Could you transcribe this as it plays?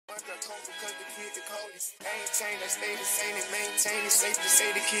Because the kid the coldest. Ain't changed, I stay the same and maintain it. Safe to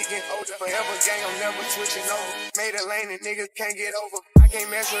say the kid getting older. Forever gang, I'm never switching over. Made a lane and niggas can't get over. I can't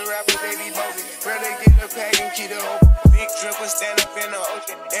mess with rappers, they be bogus. Rather get the pack and keep it open. Big dripper stand up in the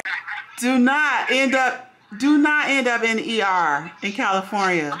ocean. Do not end up in ER in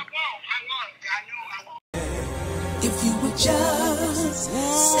California. If you would just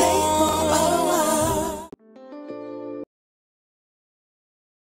stay for a while.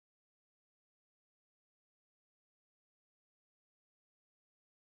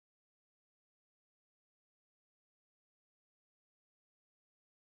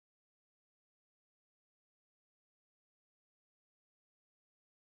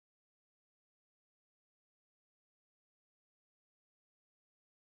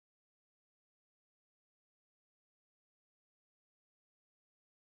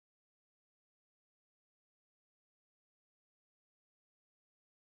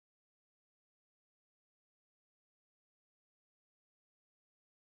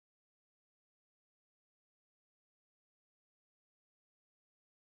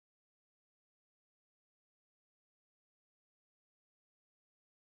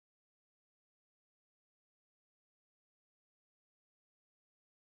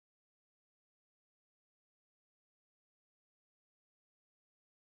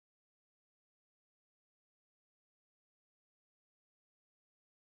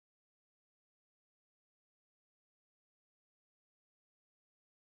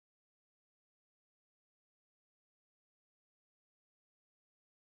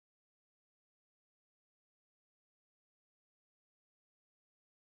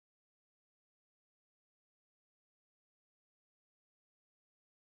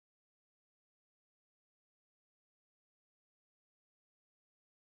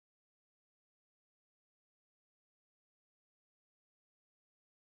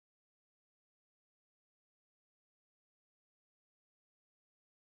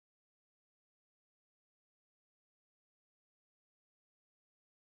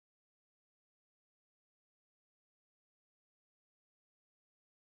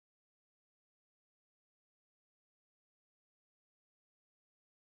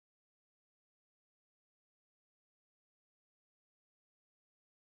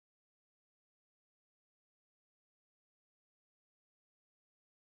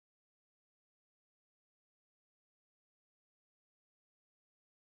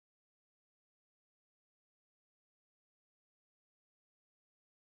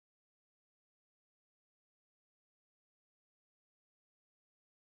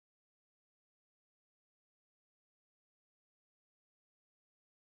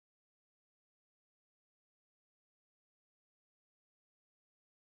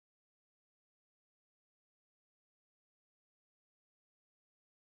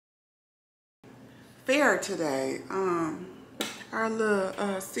 Fair today. Our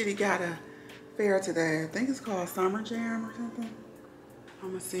little city got a fair today. I think it's called Summer Jam or something. I'm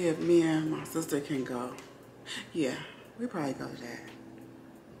gonna see if me and my sister can go. Yeah, we probably go to that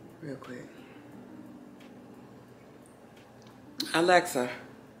real quick. Alexa,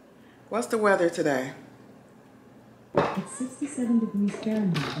 what's the weather today? It's 67 degrees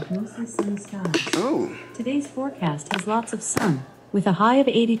Fahrenheit with mostly sunny skies. Oh. Today's forecast has lots of sun, with a high of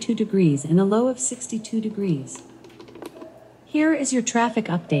 82 degrees and a low of 62 degrees. Here is your traffic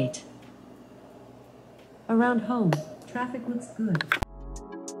update. Around home, traffic looks good. Let's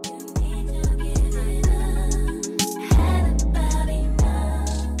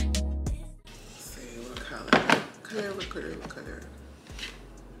see what color. Color.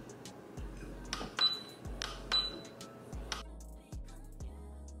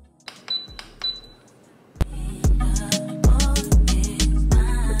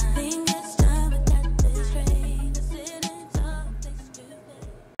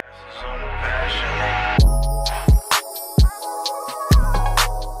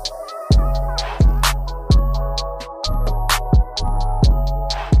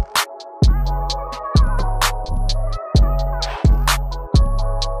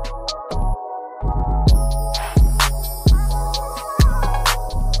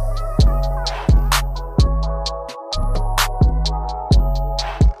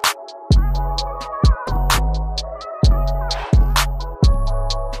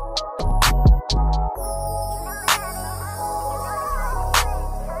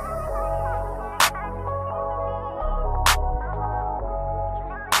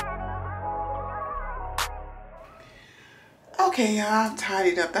 Okay, y'all, I've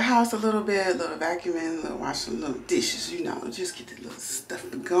tidied up the house a little bit, a little vacuuming, a little washing, little dishes, you know, just get the little stuff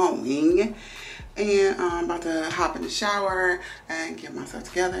going. And I'm about to hop in the shower and get myself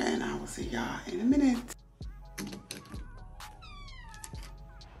together, and I will see y'all in a minute.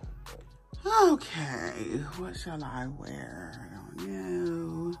 Okay, what shall I wear? I don't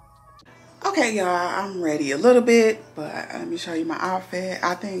know. Okay, y'all, I'm ready a little bit, but let me show you my outfit.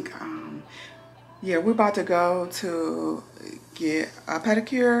 I think, yeah, we're about to go to get a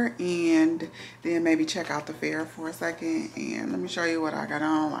pedicure and then maybe check out the fair for a second. And let me show you what I got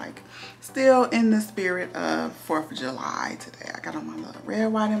on, like still in the spirit of 4th of July today. I got on my little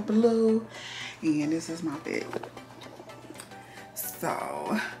red, white, and blue, and this is my fit.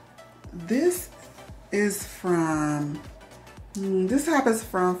 So this is from, this top is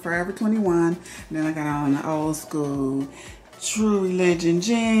from Forever 21. And then I got on the old school True Religion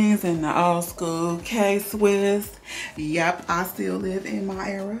jeans and the old school K-Swiss. Yep, I still live in my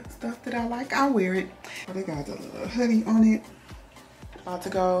era. Stuff that I like, I wear it. They got a little hoodie on it. About to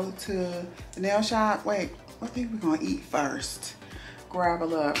go to the nail shop. Wait, what think we're gonna eat first? Grab a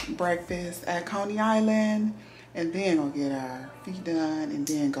little breakfast at Coney Island, and then go get our feet done, and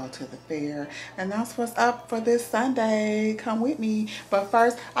then go to the fair. And that's what's up for this Sunday. Come with me. But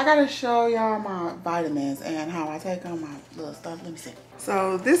first, I gotta show y'all my vitamins and how I take on my little stuff. Let me see.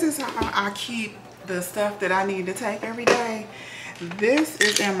 So this is how I keep the stuff that I need to take every day. This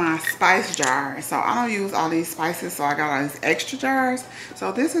is in my spice jar. So I don't use all these spices, so I got all these extra jars.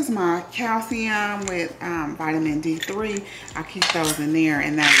 So this is my calcium with vitamin D3. I keep those in there,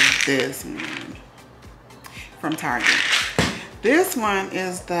 and that is this one from Target. This one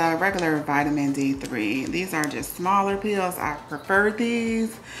is the regular vitamin D3. These are just smaller pills. I prefer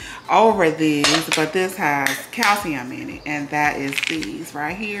these over these, but this has calcium in it, and that is these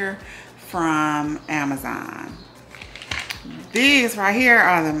right here from Amazon. These right here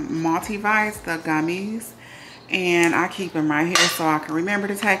are the multivites, the gummies, and I keep them right here so I can remember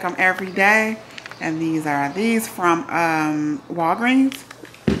to take them every day. And these are these from Walgreens.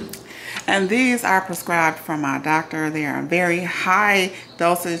 And these are prescribed from my doctor. They are a very high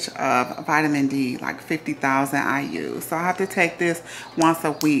dosage of vitamin D, like 50,000 IU. So I have to take this once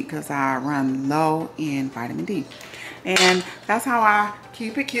a week because I run low in vitamin D. And that's how I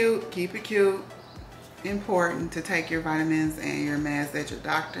keep it cute, keep it cute. Important to take your vitamins and your meds that your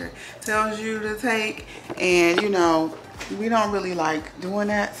doctor tells you to take. And you know, we don't really like doing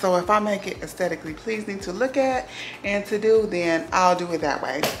that. So if I make it aesthetically pleasing to look at and to do, then I'll do it that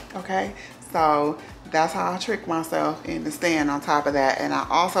way. Okay, so that's how I trick myself into staying on top of that. And I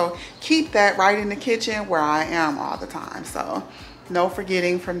also keep that right in the kitchen where I am all the time, so no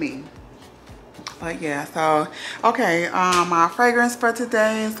forgetting from me. But yeah, so okay, my fragrance for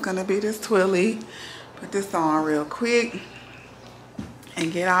today is gonna be this Twilly. Put this on real quick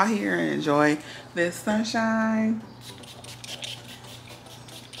and get out here and enjoy this sunshine.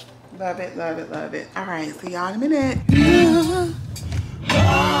 Love it, love it, love it. All right, see y'all in a minute.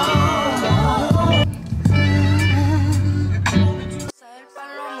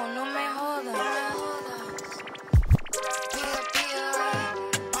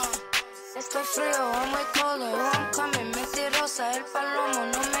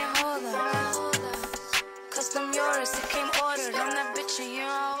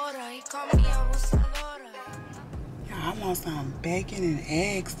 I want some bacon and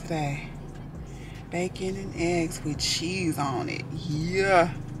eggs today. Bacon and eggs with cheese on it.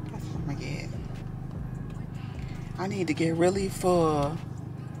 Yeah, that's what I'm gonna get. I need to get really full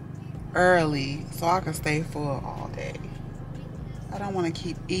early so I can stay full all day. I don't want to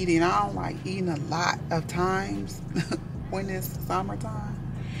keep eating. I don't like eating a lot of times when it's summertime.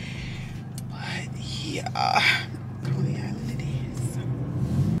 But yeah, Coney Island it is.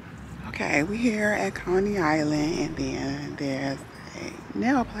 Okay, we're here at Coney Island, and then there's a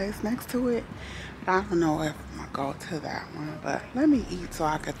nail place next to it. But I don't know if I'm gonna go to that one. But let me eat so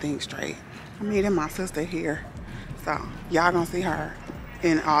I can think straight. I'm meeting my sister here, so y'all gonna see her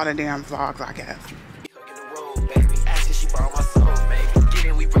in all the damn vlogs, I guess.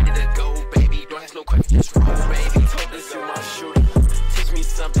 Teach me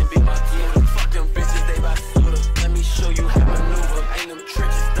something, be my kid. Fuck them bitches, they buy soda. Let me show you how I maneuver. Ain't them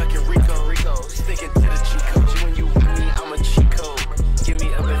trenches stuck in Rico. Sticking to the cheat code. You and you with me, I'm a cheat code. Give me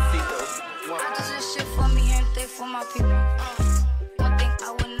a besito. I do this shit for me and they for my people. One thing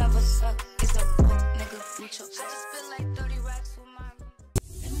I would never suck is a broke nigga mucho. I just feel like 30 racks for my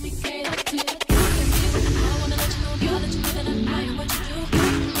I wanna let you know, girl, that you know that I know what you do.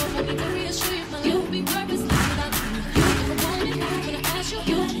 I want me to reassure you, my love will be purposeless without you. If I want it, I'm gonna ask you.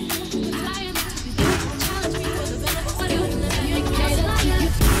 You can lie and challenge me for the benefit of what you do. You can't lie, you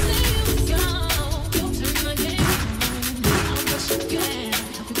go. Turn my game. I'll push you again.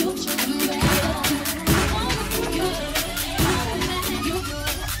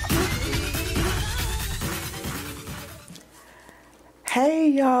 Hey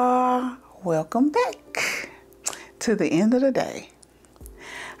y'all, welcome back to the end of the day.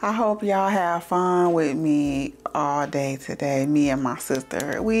 I hope y'all have fun with me all day today. Me and my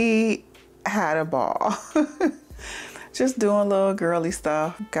sister, we had a ball. Just doing little girly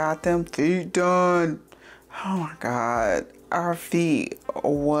stuff. Got them feet done. Oh my God, our feet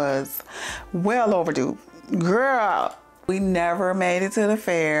was well overdue. Girl, we never made it to the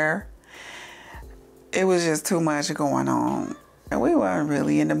fair. It was just too much going on. And we weren't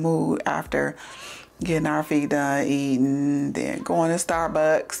really in the mood after getting our feet done, eating, then going to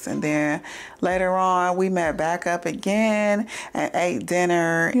Starbucks. And then later on, we met back up again and ate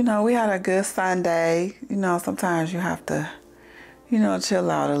dinner. You know, we had a good Sunday. You know, sometimes you have to, you know, chill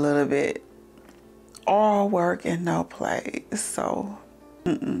out a little bit. All work and no play. So,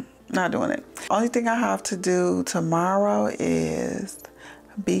 not doing it. Only thing I have to do tomorrow is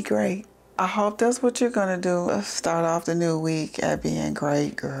be great. I hope that's what you're gonna do. Let's start off the new week at being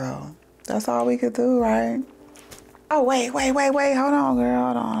great, girl. That's all we could do, right? Oh, wait. Hold on, girl.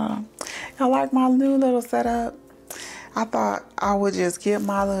 Hold on. Y'all like my new little setup? I thought I would just get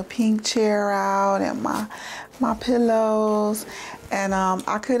my little pink chair out and my pillows. And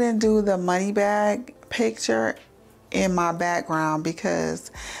I couldn't do the money bag picture in my background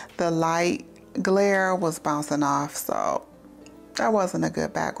because the light glare was bouncing off. So that wasn't a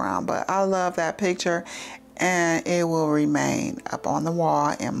good background, but I love that picture and it will remain up on the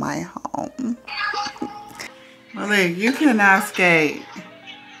wall in my home. Malik, you cannot skate.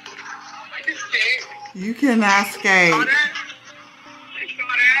 I can skate. You cannot skate. Saw that? I saw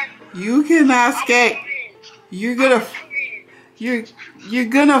that. You cannot skate. You're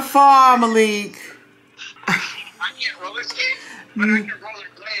gonna fall, Malik. I can't roller skate, but I can roller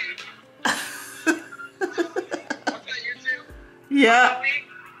blade. What's that, YouTube? Yeah. And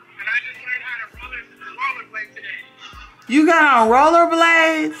I just learned how to roller blade today. You got on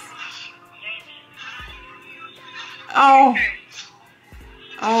rollerblades? Oh.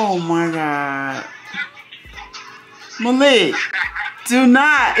 Oh my God. Malik, do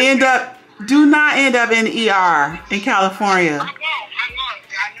not end up in the ER in California. I won't.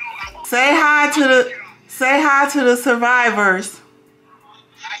 I won't. Say hi to the survivors.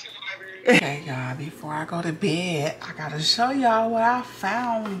 Okay, y'all, before I go to bed, I gotta show y'all what I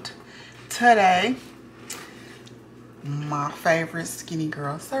found today. My favorite Skinny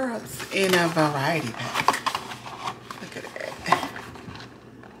Girl syrups in a variety pack. Look at that.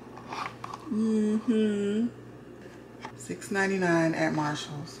 $6.99 at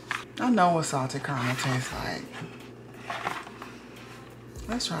Marshall's. I know what salted caramel tastes like.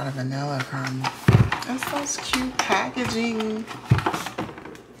 Let's try the vanilla caramel. That's such cute packaging.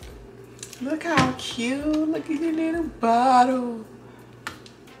 Look how cute. Look at your little bottle.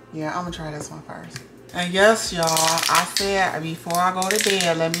 Yeah, I'm gonna try this one first. And yes, y'all, I said before I go to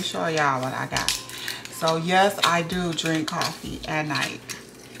bed, let me show y'all what I got. So yes, I do drink coffee at night.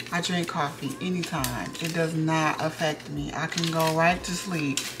 I drink coffee anytime. It does not affect me. I can go right to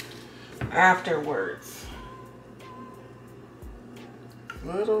sleep afterwards.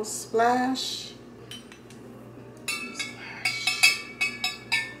 Little splash.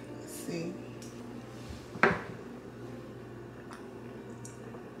 Let's see.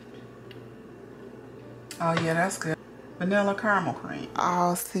 Oh yeah, that's good. Vanilla caramel cream.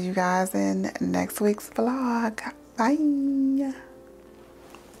 I'll see you guys in next week's vlog. Bye.